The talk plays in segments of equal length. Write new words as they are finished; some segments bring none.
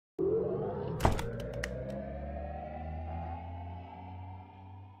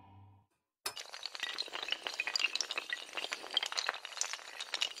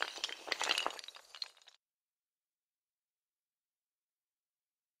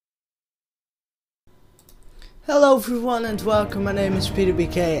Hello everyone and welcome, my name is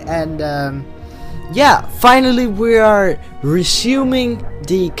PeterBK and yeah, finally we are resuming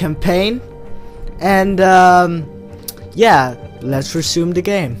the campaign and yeah, let's resume the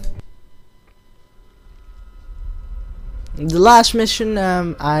game. The last mission,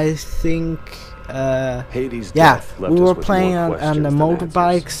 I think Hades' yeah, death left we us were with playing more on questions the than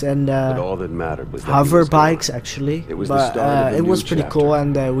motorbikes answers. and But all that mattered was that he hover was gone. bikes actually, It was the but start of a it new was pretty cool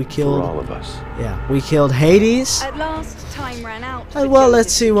and we for killed all of us. we killed Hades. At last, time ran out. And well,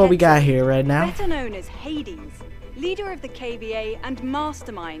 let's see what we got here right now. Better known as Hades, leader of the KVA and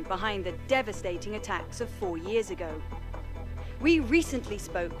mastermind behind the devastating attacks of 4 years ago. We recently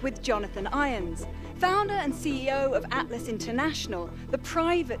spoke with Jonathan Irons, founder and CEO of Atlas International, the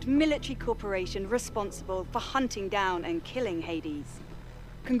private military corporation responsible for hunting down and killing Hades.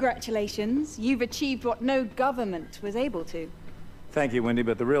 Congratulations, you've achieved what no government was able to. Thank you, Wendy,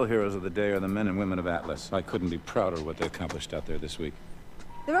 but the real heroes of the day are the men and women of Atlas. I couldn't be prouder of what they accomplished out there this week.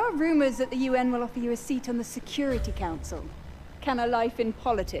 There are rumors that the UN will offer you a seat on the Security Council. Can a life in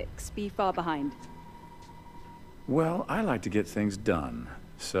politics be far behind? Well, I like to get things done,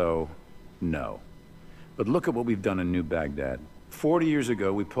 so no. But look at what we've done in New Baghdad. 40 years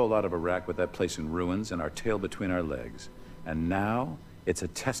ago, we pulled out of Iraq with that place in ruins and our tail between our legs. And now, it's a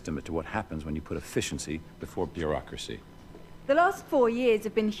testament to what happens when you put efficiency before bureaucracy. The last 4 years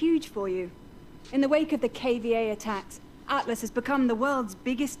have been huge for you. In the wake of the KVA attacks, Atlas has become the world's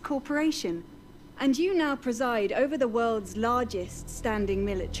biggest corporation. And you now preside over the world's largest standing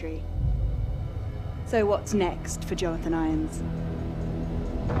military. So what's next for Jonathan Irons?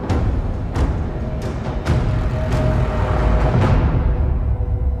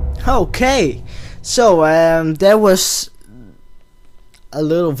 Okay, so there was a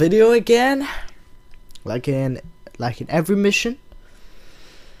little video again, like in every mission,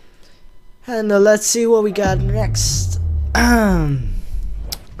 and let's see what we got next.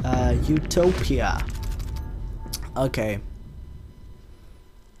 Utopia. Okay.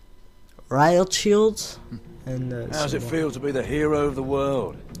 Riot shields and how's it feel to be the hero of the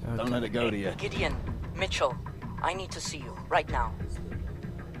world? Okay. Don't let it go to you. Gideon, Mitchell, I need to see you right now.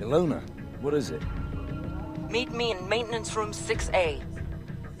 Ilona, what is it? Meet me in maintenance room 6A.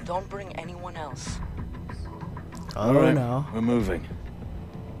 Don't bring anyone else. Oh right, no. we're moving.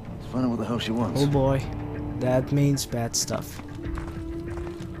 Let's find out what the hell she wants. Oh boy, that means bad stuff.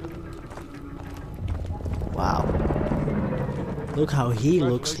 Wow. Look how he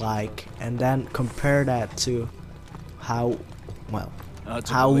looks like, and then compare that to how, well, Hard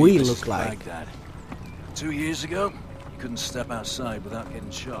to how believe we this look is like. Baghdad. 2 years ago, you couldn't step outside without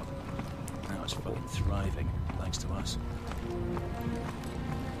getting shot. Now it's fucking thriving, thanks to us.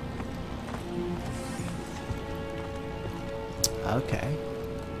 Okay.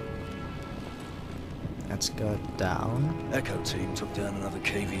 Let's go down. Echo team took down another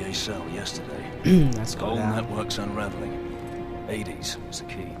KVA cell yesterday. Let's The go whole down. network's unraveling. Hades is the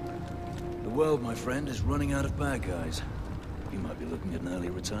key. The world, my friend, is running out of bad guys. You might be looking at an early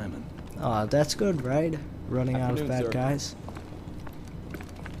retirement. Oh, that's good, right? Running out of bad guys.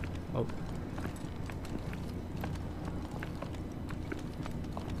 Oh.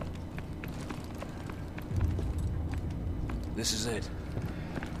 This is it.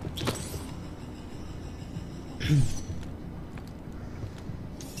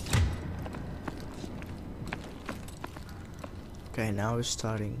 Okay, now we're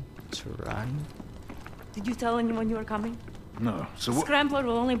starting to run. Did you tell anyone you were coming? No, so what Scrambler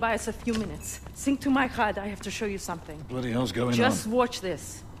will only buy us a few minutes. Sync to my HUD, I have to show you something. bloody hell's going Just on? watch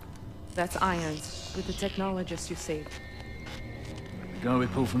this. That's Irons, with the technologist you saved. The guy we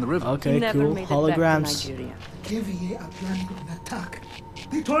pulled from the river. Okay, Never cool. made it back to Holograms. Nigeria. KVA are planning an attack.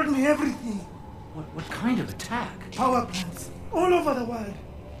 They told me everything. What kind of attack? Power plants all over the world.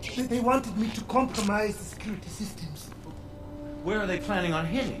 They wanted me to compromise the security systems. Where are they planning on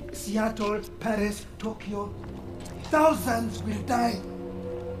hitting? Seattle, Paris, Tokyo. Thousands will die.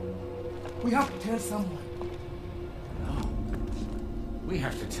 We have to tell someone. No. We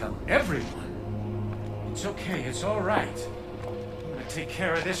have to tell everyone. It's okay, it's all right. I'm gonna take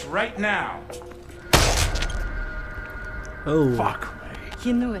care of this right now. Oh. Fuck, Ray.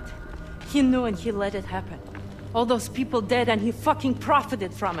 He knew it. He knew and he let it happen. All those people dead and he fucking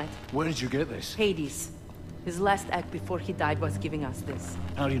profited from it. Where did you get this? Hades. His last act before he died was giving us this.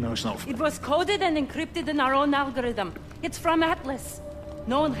 How do you know it's not It was coded and encrypted in our own algorithm. It's from Atlas.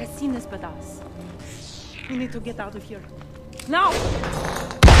 No one has seen this but us. We need to get out of here. Now!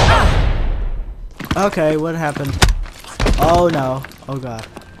 Okay, what happened? Oh no. Oh god.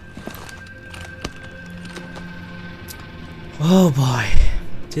 Oh boy.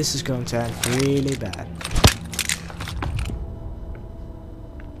 This is going to end really bad.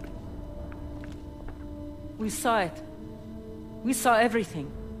 We saw it. We saw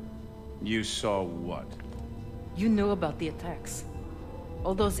everything. You saw what? You knew about the attacks.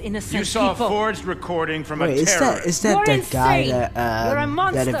 All those innocent You saw people. a forged recording from Wait, a is terrorist. that You're the guy insane. that You're a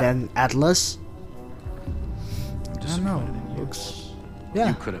monster. that event Atlas? I don't know. Looks, yeah,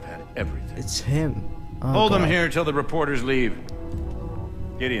 You could have had everything. it's him. Oh, Hold him God. here till the reporters leave.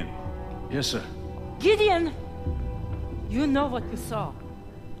 Gideon. Yes, sir. Gideon! You know what you saw.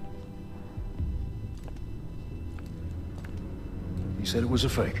 He said it was a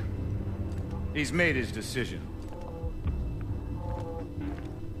fake. He's made his decision.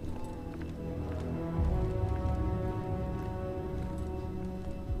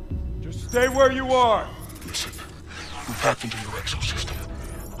 Just stay where you are. Listen, we've hacked into your exosystem.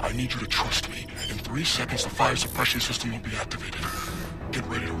 I need you to trust me. In 3 seconds, the fire suppression system will be activated. Get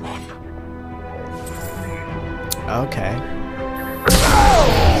ready to run. Okay.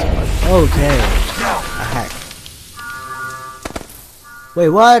 Okay. A hack. Wait,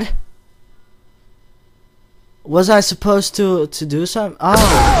 what? Was I supposed to do something? Oh.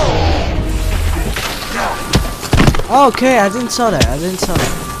 Okay, I didn't saw that. I didn't saw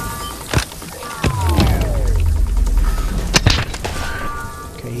that.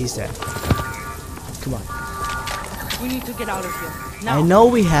 Okay, he's dead. Come on. We need to get out of here. Now. I know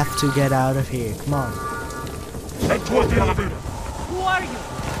we have to get out of here. Come on. Head toward the elevator. Who are you?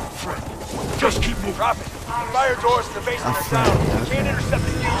 Friend, just keep moving. Drop it. Fire doors to the basement are down. Can't intercept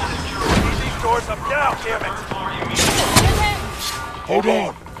the fugitive. Need these doors up now, damn it. Hold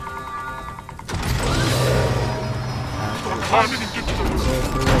on. Start climbing and get to the roof.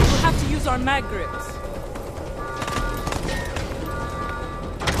 We'll have to use our mag grips.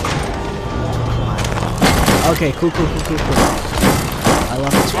 Okay, cool. I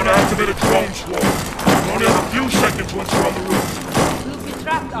love it. Gonna activate a drone swarm. You only have a few seconds once you're on the roof. We'll be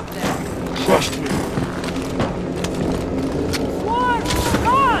trapped up there. Trust me. Swarm!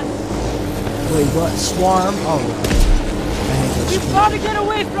 Run! Wait, what? Swarm? Oh, I hate this. We've got to get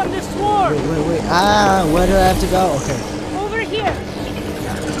away from this swarm! Wait. Ah, where do I have to go? Okay. Over here!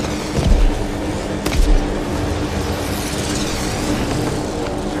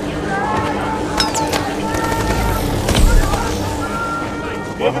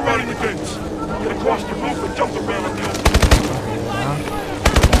 Overriding the gates. Get across the roof and jump the rail at the opening.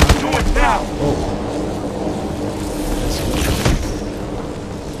 Do it now!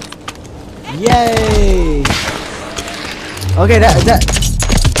 Yay! Okay, that.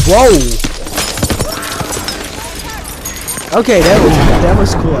 Whoa! Okay, that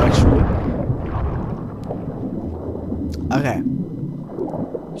was cool actually. Okay.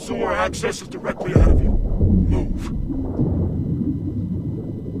 Sewer access is directly ahead of you. Move.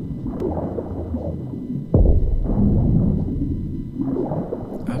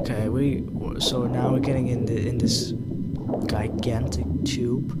 Okay, so now we're getting in this gigantic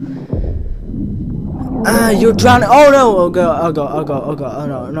tube. You're drowning. Oh no! Oh go! Oh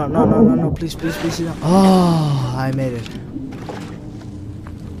no! Please no! Oh, I made it.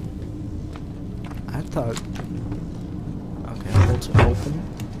 I thought. Okay, hold to open.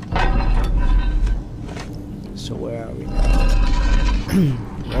 So where are we now?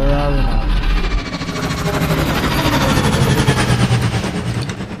 Where are we now?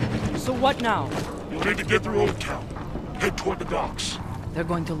 So what now? You'll need to get through Old Town. Head toward the docks. They're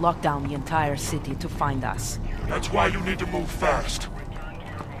going to lock down the entire city to find us. That's why you need to move fast.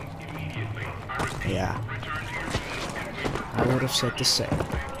 Yeah. I would have said the same.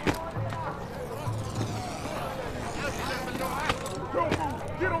 Don't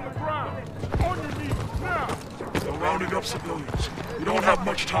move. Get on the ground. On your knees now. They're rounding up civilians. We don't have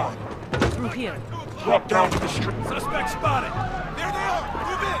much time. Through here. Drop down to the street. Suspect spotted. There they are.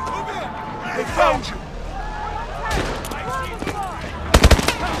 Move in. They found you.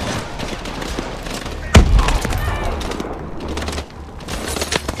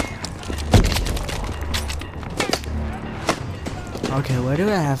 Okay, where do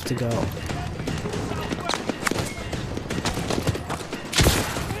I have to go?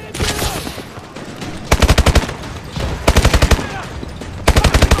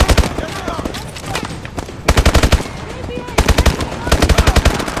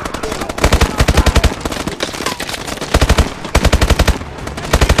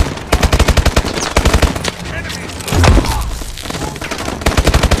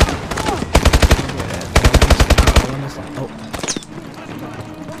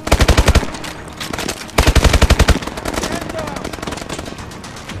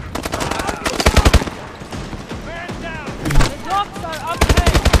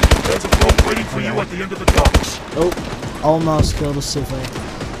 Oh, almost killed a civilian.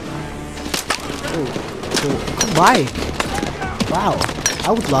 Oh. cool bike. Wow,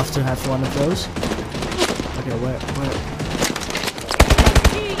 I would love to have one of those. Okay, where?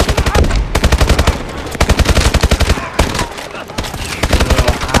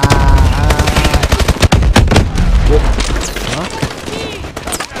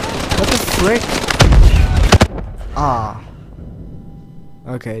 What the frick? Ah.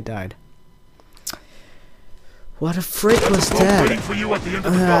 Okay, died. What the frick was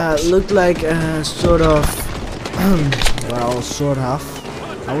that? Looked like sort of, well, sort of.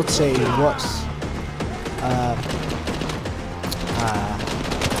 I would say it was.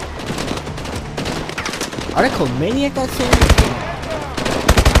 Are they called Maniac, I think?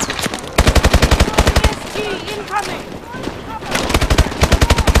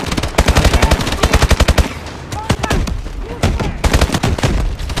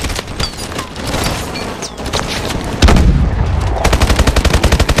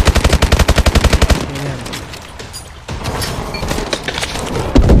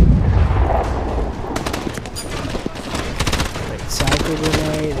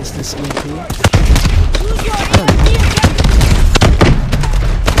 Grenade, is this EMP?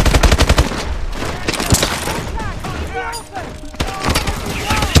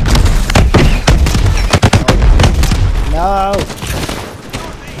 No!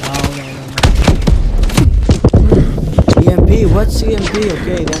 EMP, what's EMP?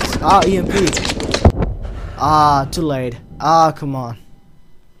 Okay, that's EMP. Too late. Come on.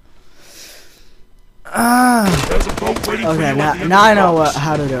 Okay, now I know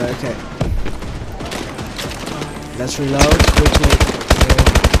how to do it. Okay, let's reload quickly.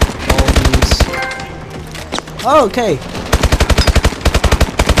 All these. Oh, okay.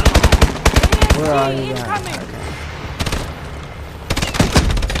 Where are you guys?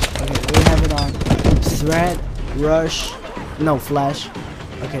 Okay, we have it on. Threat, rush, no flash.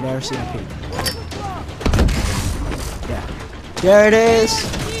 Okay, there's EMP. Yeah, there it is.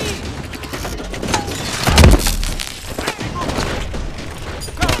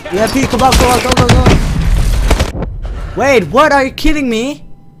 EMP, come on, go. Wait, what? Are you kidding me?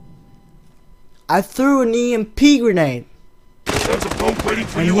 I threw an EMP grenade.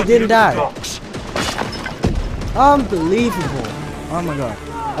 And he didn't die. Unbelievable. Oh my god.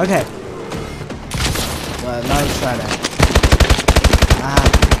 Okay. Well, now let's try that.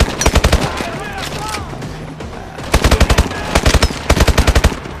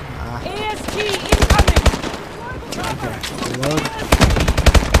 AST incoming! Okay, reload.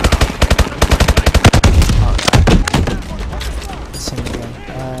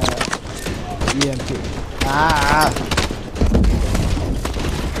 EMP.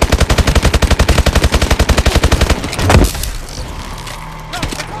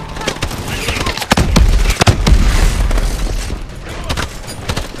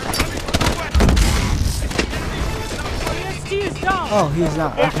 Oh, he's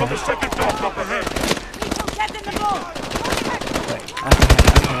not. Okay.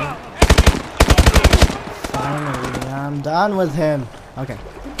 Finally, I'm done with him. Okay.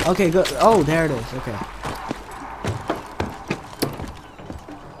 Okay, good. Oh, there it is. Okay.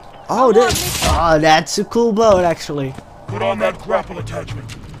 Oh, that's a cool boat, actually. Put on that grapple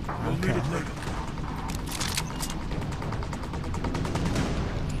attachment. We'll need it later.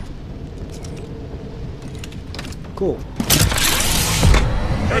 Cool.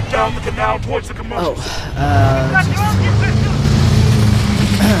 Head down the canal towards the commercial.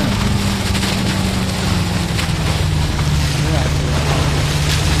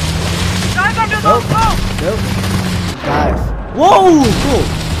 Nope. Dive. Whoa! Cool.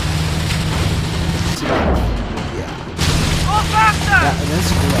 Yeah. Go faster! Yeah,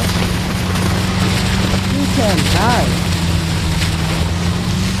 that's cool. You can dive.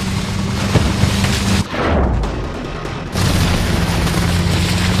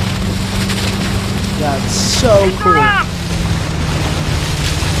 That's so cool.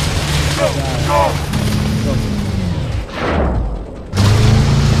 Go!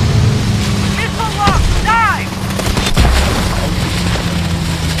 Missile lock! Dive!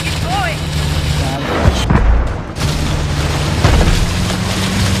 Keep going!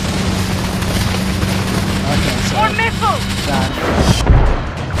 Okay, so more missiles! dive.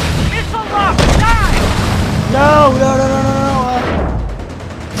 Missile lock! Dive! No!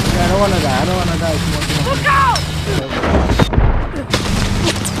 I don't wanna die. Come on. Look out!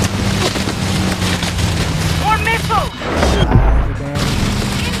 More missiles!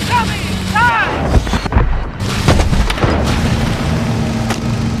 Incoming! Dive!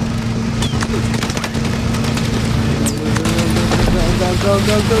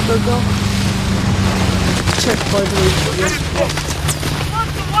 Go. Checkpoint reached.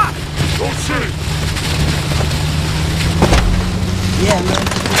 Close to what? Don't see! Yeah, man.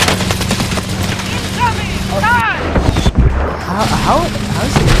 How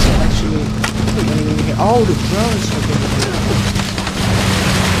is it actually getting in here? Oh, the drones are getting in here.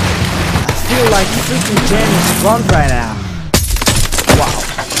 I feel like freaking James Bond right now. Wow.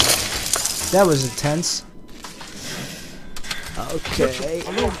 That was intense. Okay.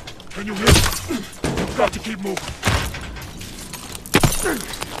 Hello? Can you hear me? You've got to keep moving.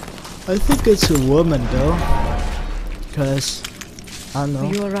 I think it's a woman though. Because I don't know.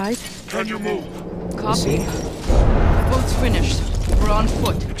 Are you alright? Can you move? Copy. Boat's finished. We're on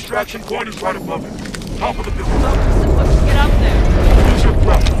foot. Extraction point is right above it. Top of the building. Get up there. Use your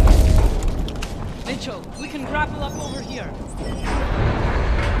grapple. Mitchell, we can grapple up over here.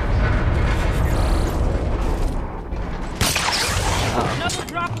 Another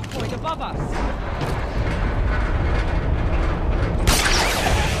grapple point above us.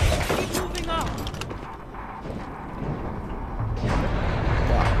 Keep moving up.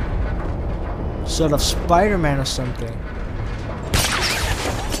 Wow. Sort of Spider-Man or something.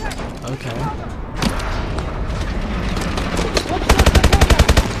 Okay.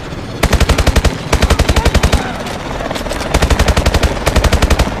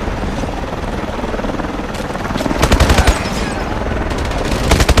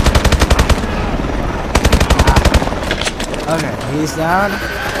 Okay, he's down.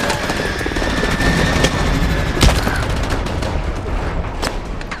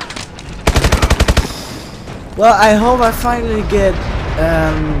 Well, I hope I finally get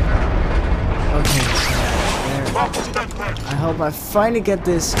okay. I hope I finally get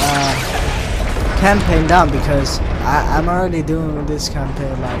this campaign done, because I'm already doing this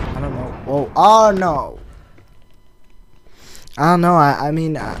campaign like, I don't know. Oh no. I don't know. I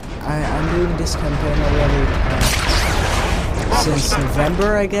mean I'm doing this campaign already since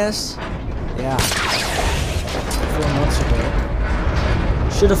November, I guess. Yeah. 4 months ago.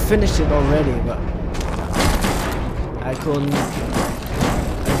 Should have finished it already, but I couldn't.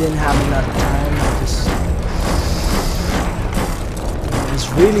 I didn't have enough time. I was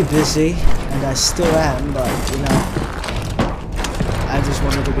really busy, and I still am, but you know, I just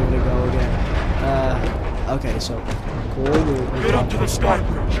wanted to give it a go again. Okay, so cool. Get up to the sky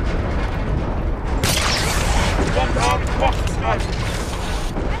bridge. Walk down and cross the sky bridge.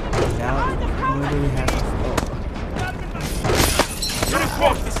 Now, where do we have to? Oh. Get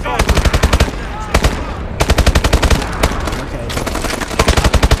across the sky bridge.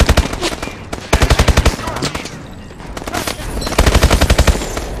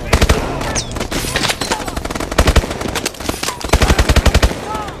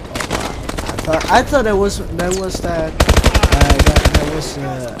 I thought that was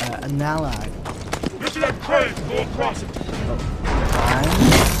an ally. Get to that crane, go across it.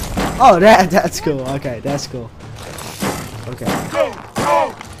 Oh, that's cool. Okay, that's cool. Okay. Go,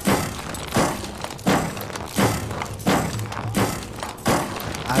 go.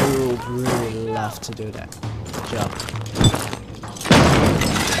 I would really love to do that. Jump.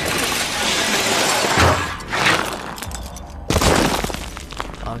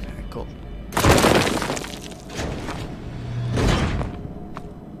 Okay, cool.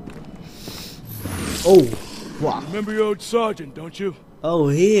 Oh, wow. Remember your old sergeant, don't you? Oh,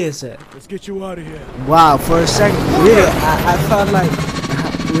 he is it. Let's get you out of here. Wow, for a second, really, I felt like,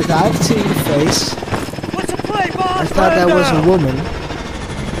 without seeing the face, What's the play, boss? I thought that was a woman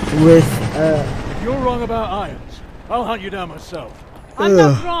with, If you're wrong about irons, I'll hunt you down myself. I'm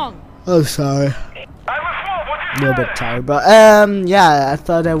not wrong. Oh, sorry. A little bit tired, but yeah, I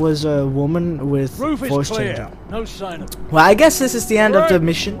thought that was a woman with Roof is voice clear. changer. No sign of it. Well, I guess this is the end of the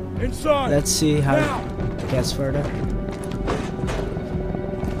mission. Inside. Let's see how Now. it gets further.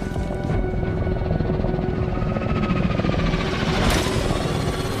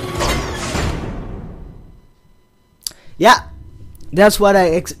 Yeah, that's what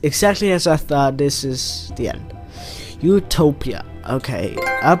I exactly as I thought. This is the end. Utopia. Okay,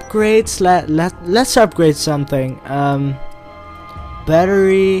 upgrades. Let's upgrade something.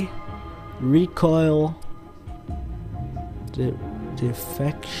 Battery, recoil,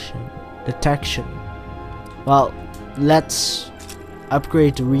 detection. Well, let's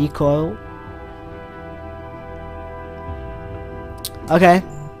upgrade the recoil. Okay.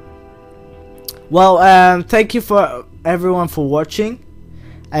 Well, thank you for everyone for watching.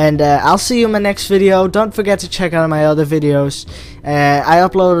 And I'll see you in my next video. Don't forget to check out my other videos. I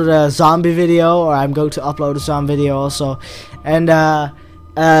uploaded a zombie video, or I'm going to upload a zombie video also. And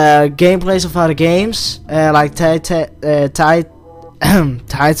gameplays of other games, like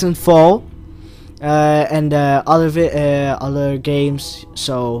Titanfall, and other games.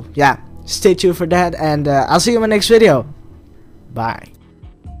 So yeah, stay tuned for that. And I'll see you in my next video. Bye.